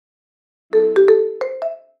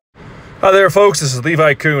Hi there, folks. This is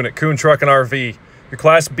Levi Kuhn at Kuhn Truck and RV, your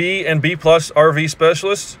Class B and B Plus RV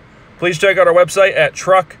specialists. Please check out our website at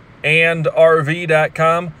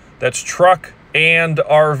truckandrv.com. That's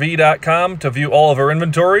truckandrv.com to view all of our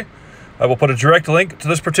inventory. I will put a direct link to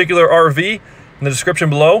this particular RV in the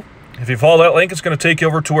description below. If you follow that link, it's going to take you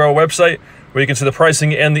over to our website where you can see the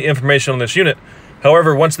pricing and the information on this unit.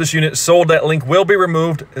 However, once this unit is sold, that link will be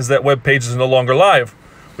removed as that web page is no longer live.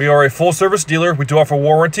 We are a full-service dealer. We do offer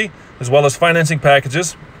warranty as well as financing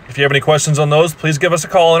packages. If you have any questions on those, please give us a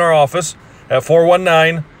call in our office at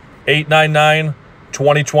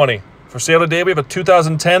 419-899-2020. For sale today, we have a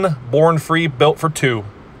 2010 Born Free Built for Two.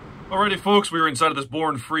 Alrighty, folks, we are inside of this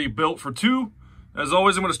Born Free Built for Two. As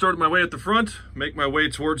always, I'm going to start my way at the front, make my way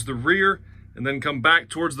towards the rear, and then come back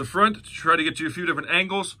towards the front to try to get you a few different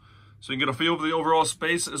angles so you can get a feel for the overall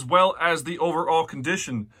space as well as the overall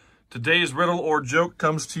condition. Today's riddle or joke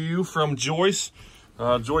comes to you from Joyce.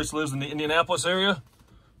 Joyce lives in the Indianapolis area.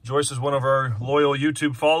 Joyce is one of our loyal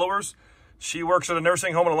YouTube followers. She works at a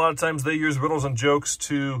nursing home, and a lot of times they use riddles and jokes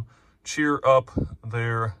to cheer up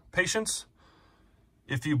their patients.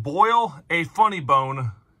 If you boil a funny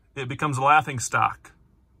bone, it becomes a laughing stock.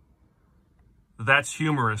 That's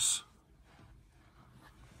humorous.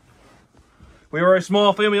 We are a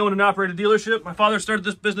small family-owned and operated dealership. My father started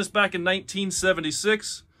this business back in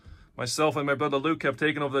 1976. Myself and my brother Luke have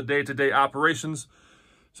taken over the day-to-day operations.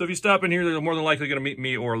 So if you stop in here, you're more than likely going to meet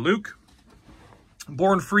me or Luke.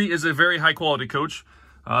 Born Free is a very high-quality coach.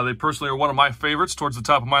 They personally are one of my favorites, towards the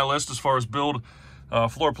top of my list as far as build,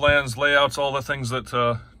 floor plans, layouts, all the things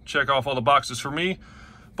that check off all the boxes for me.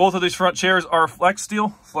 Both of these front chairs are Flex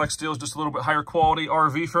Steel. Flex Steel is just a little bit higher quality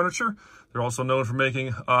RV furniture. They're also known for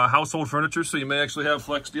making household furniture, so you may actually have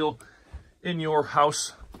Flex Steel in your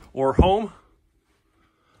house or home.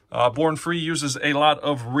 Born Free uses a lot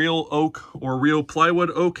of real oak or real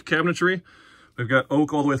plywood oak cabinetry. We've got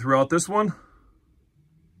oak all the way throughout this one.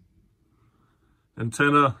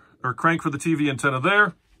 Antenna or crank for the TV antenna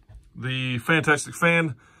there. The fantastic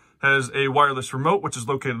fan has a wireless remote, which is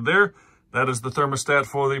located there. That is the thermostat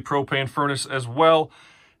for the propane furnace as well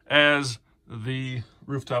as the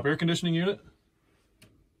rooftop air conditioning unit.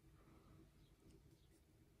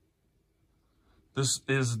 This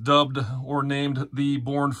is dubbed or named the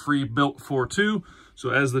Born Free Built for Two. So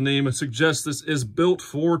as the name suggests, this is built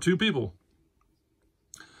for two people.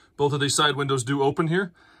 Both of these side windows do open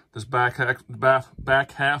here. This back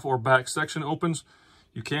half or back section opens.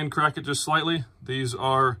 You can crack it just slightly. These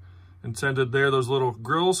are intended there, those little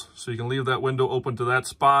grills, so you can leave that window open to that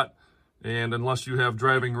spot. And unless you have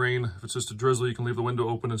driving rain, if it's just a drizzle, you can leave the window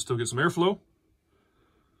open and still get some airflow.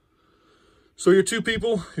 So your two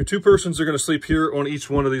persons are going to sleep here on each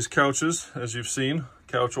one of these couches, as you've seen,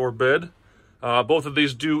 couch or bed. Both of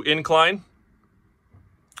these do incline.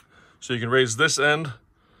 So you can raise this end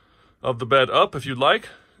of the bed up if you'd like.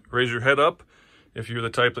 Raise your head up if you're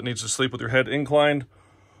the type that needs to sleep with your head inclined.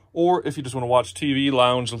 Or if you just want to watch TV,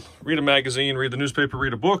 lounge, read a magazine, read the newspaper,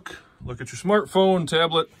 read a book, look at your smartphone,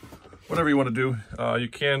 tablet, whatever you want to do, you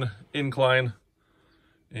can incline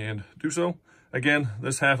and do so. Again,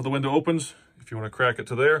 this half of the window opens if you want to crack it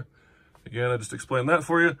to there. Again, I just explained that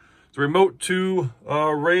for you. The remote to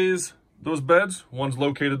raise those beds, one's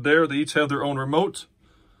located there. They each have their own remote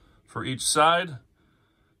for each side.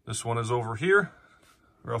 This one is over here,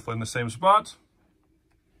 roughly in the same spot.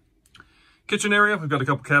 Kitchen area, we've got a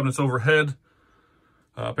couple cabinets overhead.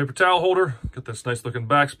 Paper towel holder, got this nice looking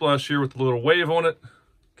backsplash here with a little wave on it.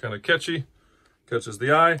 Kind of catchy, catches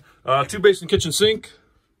the eye. Two basin kitchen sink.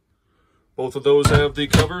 Both of those have the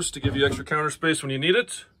covers to give you extra counter space when you need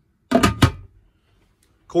it.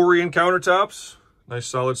 Corian countertops, nice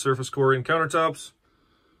solid surface Corian countertops.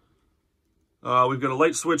 We've got a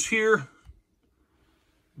light switch here.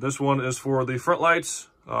 This one is for the front lights.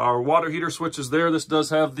 Our water heater switch is there. This does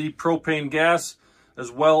have the propane gas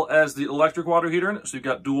as well as the electric water heater in it. So you've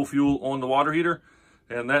got dual fuel on the water heater.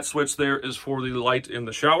 And that switch there is for the light in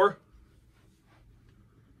the shower.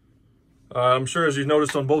 I'm sure as you've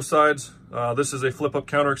noticed on both sides, this is a flip-up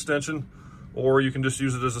counter extension, or you can just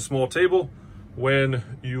use it as a small table when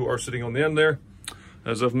you are sitting on the end there.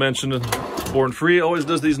 As I've mentioned, Born Free always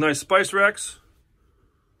does these nice spice racks,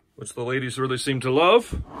 which the ladies really seem to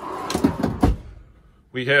love.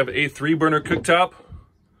 We have a 3-burner cooktop.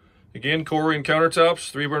 Again, Corian countertops,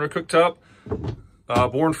 3-burner cooktop.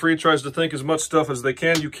 Born Free tries to think as much stuff as they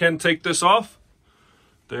can. You can take this off.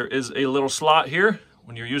 There is a little slot here.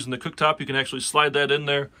 When you're using the cooktop, you can actually slide that in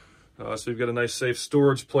there. So you've got a nice safe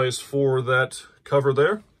storage place for that cover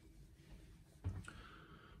there.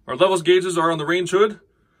 Our levels gauges are on the range hood.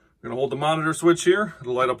 We're going to hold the monitor switch here.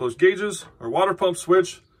 It'll light up those gauges. Our water pump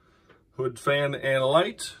switch hood fan and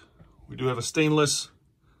light. We do have a stainless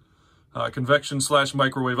convection /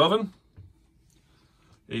 microwave oven.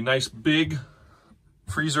 A nice big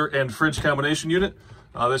freezer and fridge combination unit.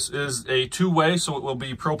 This is a two-way, so it will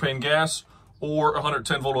be propane gas or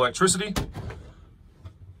 110 volt electricity.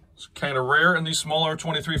 It's kind of rare in these smaller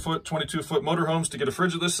 23-foot, 22-foot motorhomes to get a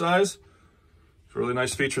fridge of this size. It's a really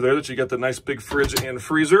nice feature there that you get the nice big fridge and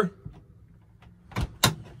freezer.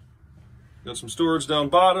 Got some storage down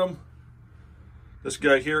bottom. This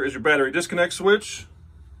guy here is your battery disconnect switch.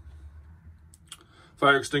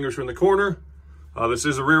 Fire extinguisher in the corner. This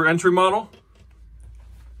is a rear entry model.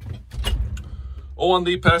 On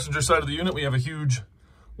the passenger side of the unit, we have a huge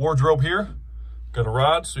wardrobe here. Got a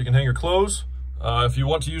rod so you can hang your clothes. If you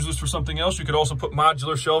want to use this for something else, you could also put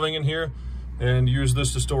modular shelving in here and use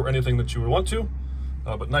this to store anything that you would want to.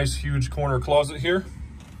 But nice huge corner closet here.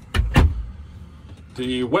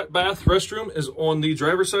 The wet bath restroom is on the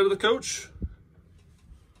driver's side of the coach.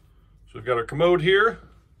 So we've got our commode here.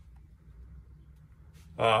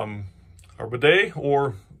 Our bidet,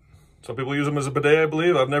 or some people use them as a bidet, I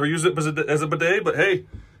believe. I've never used it as a bidet, but hey,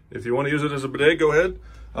 if you want to use it as a bidet, go ahead.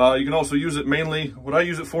 You can also use it mainly, what I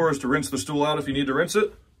use it for is to rinse the stool out if you need to rinse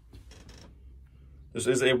it. This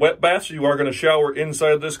is a wet bath, so you are going to shower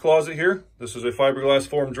inside this closet here. This is a fiberglass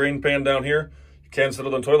form drain pan down here. You can sit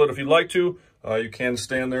on the toilet if you'd like to. You can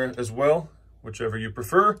stand there as well, whichever you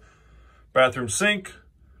prefer. Bathroom sink.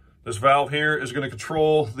 This valve here is going to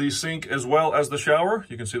control the sink as well as the shower.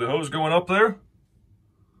 You can see the hose going up there.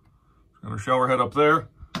 Got our shower head up there.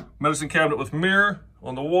 Medicine cabinet with mirror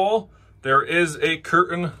on the wall. There is a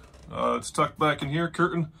curtain. It's tucked back in here.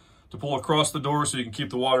 Curtain to pull across the door so you can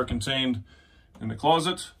keep the water contained in the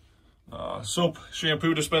closet. Soap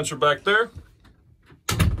shampoo dispenser back there.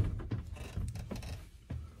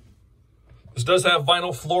 This does have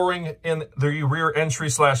vinyl flooring in the rear entry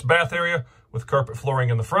 / bath area with carpet flooring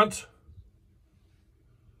in the front.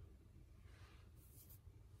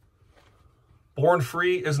 Born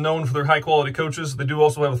Free is known for their high quality coaches. They do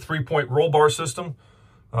also have a 3-point roll bar system.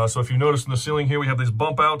 So if you notice in the ceiling here, we have these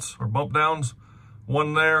bump outs or bump downs,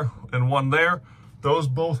 one there and one there. Those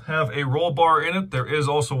both have a roll bar in it. There is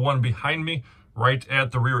also one behind me right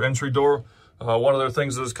at the rear entry door. One of their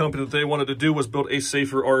things of this company that they wanted to do was build a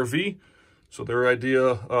safer RV. So their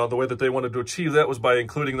idea, the way that they wanted to achieve that was by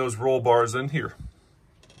including those roll bars in here.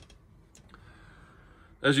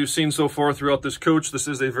 As you've seen so far throughout this coach, this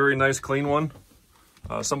is a very nice, clean one.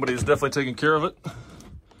 Somebody is definitely taking care of it.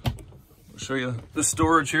 I'll show you the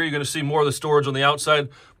storage here. You're going to see more of the storage on the outside,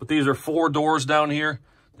 but these are 4 doors down here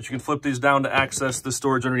that you can flip these down to access the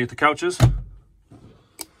storage underneath the couches.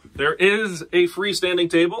 There is a freestanding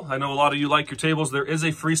table. I know a lot of you like your tables. There is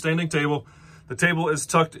a freestanding table. The table is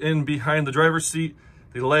tucked in behind the driver's seat.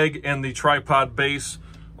 The leg and the tripod base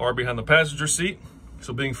are behind the passenger seat.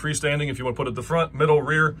 So being freestanding, if you want to put it at the front, middle,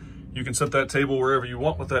 rear, you can set that table wherever you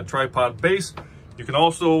want with that tripod base. You can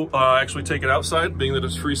also actually take it outside, being that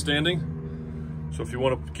it's freestanding. So if you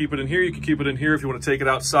want to keep it in here, you can keep it in here. If you want to take it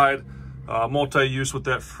outside, multi-use with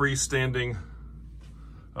that freestanding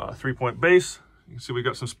 3-point base. You can see we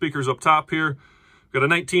got some speakers up top here. We've got a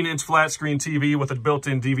 19-inch flat screen TV with a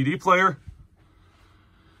built-in DVD player.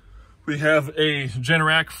 We have a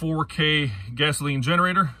Generac 4K gasoline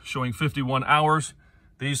generator showing 51 hours.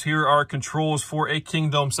 These here are controls for a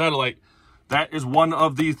Kingdom satellite. That is one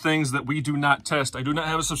of the things that we do not test. I do not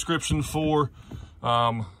have a subscription for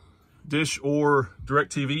Dish or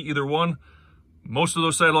DirecTV, either one. Most of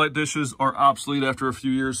those satellite dishes are obsolete after a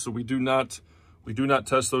few years, so we do not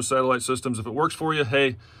test those satellite systems. If it works for you,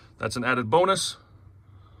 hey, that's an added bonus.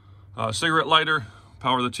 Cigarette lighter,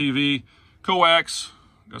 power the TV, coax.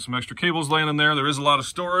 Got some extra cables laying in there. There is a lot of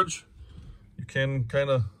storage. You can kind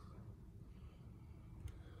of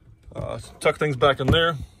tuck things back in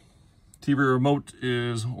there. TV remote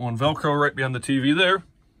is on Velcro right behind the TV there.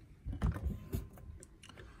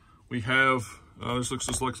 We have, this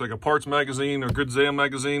looks like a parts magazine or Good Sam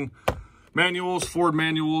magazine. Manuals, Ford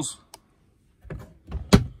manuals.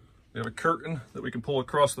 We have a curtain that we can pull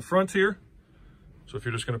across the front here. So if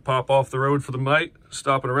you're just going to pop off the road for the night,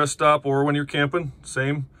 stop at a rest stop, or when you're camping,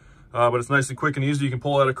 same. But it's nice and quick and easy. You can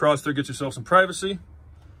pull that across there, get yourself some privacy.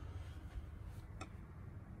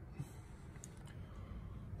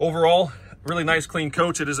 Overall, really nice, clean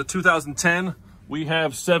coach. It is a 2010. We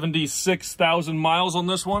have 76,000 miles on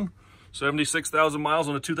this one. 76,000 miles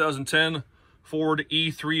on a 2010 Ford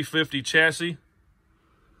E350 chassis.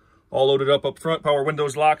 All loaded up front, power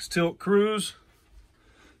windows, locks, tilt, cruise,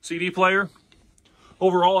 CD player.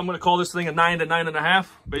 Overall, I'm going to call this thing a 9 to 9.5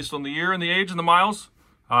 based on the year and the age and the miles.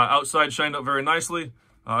 Outside shined up very nicely.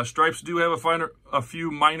 Stripes do have a few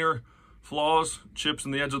minor flaws, chips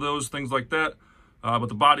in the edge of those, things like that. But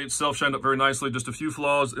the body itself shined up very nicely. Just a few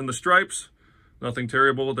flaws in the stripes. Nothing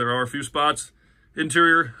terrible. There are a few spots.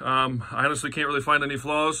 Interior, I honestly can't really find any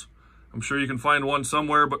flaws. I'm sure you can find one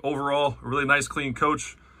somewhere, but overall, a really nice, clean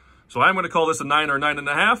coach. So I'm going to call this a 9 or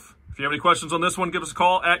 9.5. If you have any questions on this one, give us a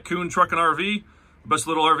call at Kuhn Truck and RV. The best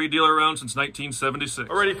little RV dealer around since 1976.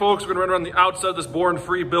 Alrighty, folks, we're going to run around the outside of this Born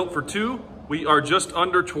Free built for two. We are just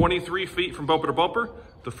under 23 feet from bumper to bumper.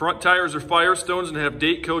 The front tires are Firestones and have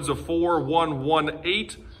date codes of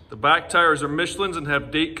 4118. The back tires are Michelin's and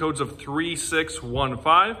have date codes of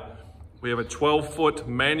 3615. We have a 12-foot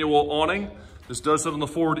manual awning. This does sit on the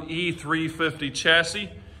Ford E350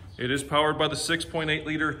 chassis. It is powered by the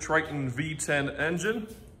 6.8-liter Triton V10 engine.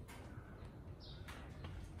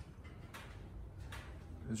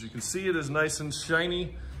 As you can see, it is nice and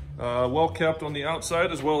shiny, well kept on the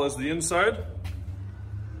outside as well as the inside.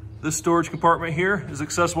 This storage compartment here is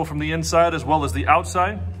accessible from the inside as well as the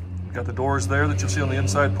outside. You've got the doors there that you'll see on the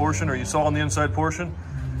inside portion, or you saw on the inside portion.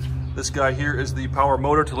 This guy here is the power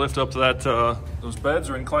motor to lift up to that those beds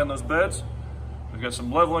or incline those beds. We've got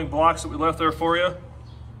some leveling blocks that we left there for you.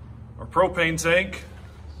 Our propane tank,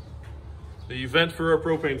 the vent for our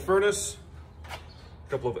propane furnace, a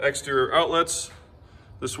couple of exterior outlets.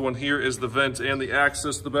 This one here is the vent and the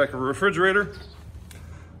access to the back of a refrigerator.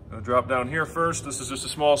 I'm gonna drop down here first. This is just a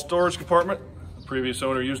small storage compartment. The previous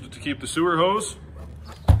owner used it to keep the sewer hose.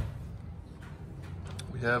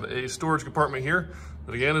 We have a storage compartment here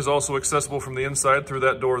that again is also accessible from the inside through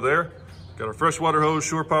that door there. Got our freshwater hose,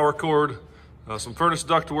 shore power cord, some furnace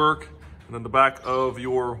duct work, and then the back of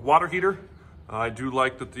your water heater. I do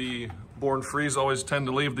like that the Born Frees always tend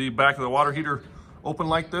to leave the back of the water heater open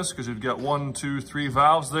like this because you've got 1, 2, 3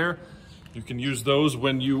 valves there. You can use those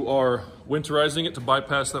when you are winterizing it to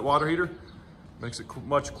bypass that water heater. Makes it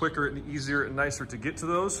much quicker and easier and nicer to get to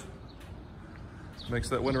those. Makes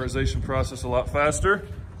that winterization process a lot faster.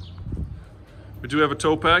 We do have a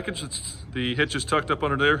tow package. The hitch is tucked up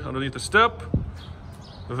under there underneath the step.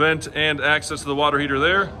 The vent and access to the water heater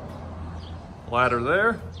there. Ladder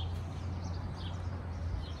there.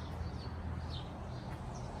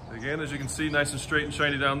 Again, as you can see, nice and straight and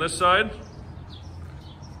shiny down this side.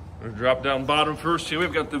 We're gonna drop down bottom first here.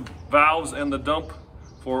 We've got the valves and the dump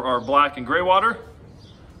for our black and gray water.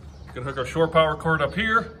 We're gonna hook our shore power cord up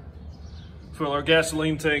here. Fill our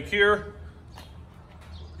gasoline tank here.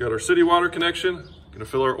 Got our city water connection. Gonna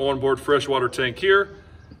fill our onboard freshwater tank here.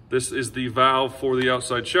 This is the valve for the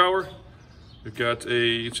outside shower. We've got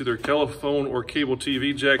it's either telephone or cable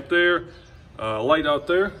TV jack there. Light out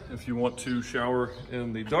there if you want to shower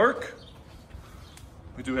in the dark.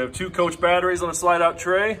 We do have 2 coach batteries on a slide out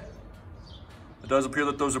tray. It does appear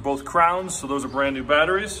that those are both Crowns, so those are brand new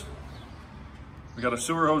batteries. We got a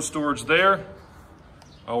sewer hose storage there.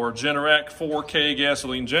 Our Generac 4K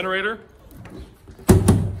gasoline generator.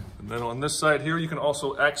 And then on this side here, you can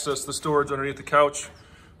also access the storage underneath the couch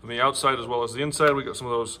from the outside as well as the inside. We got some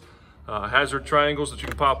of those hazard triangles that you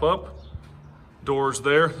can pop up. Doors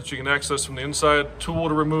there that you can access from the inside. Tool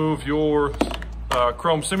to remove your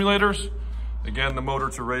chrome simulators. Again, the motor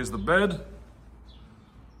to raise the bed.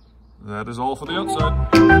 That is all for the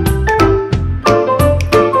outside.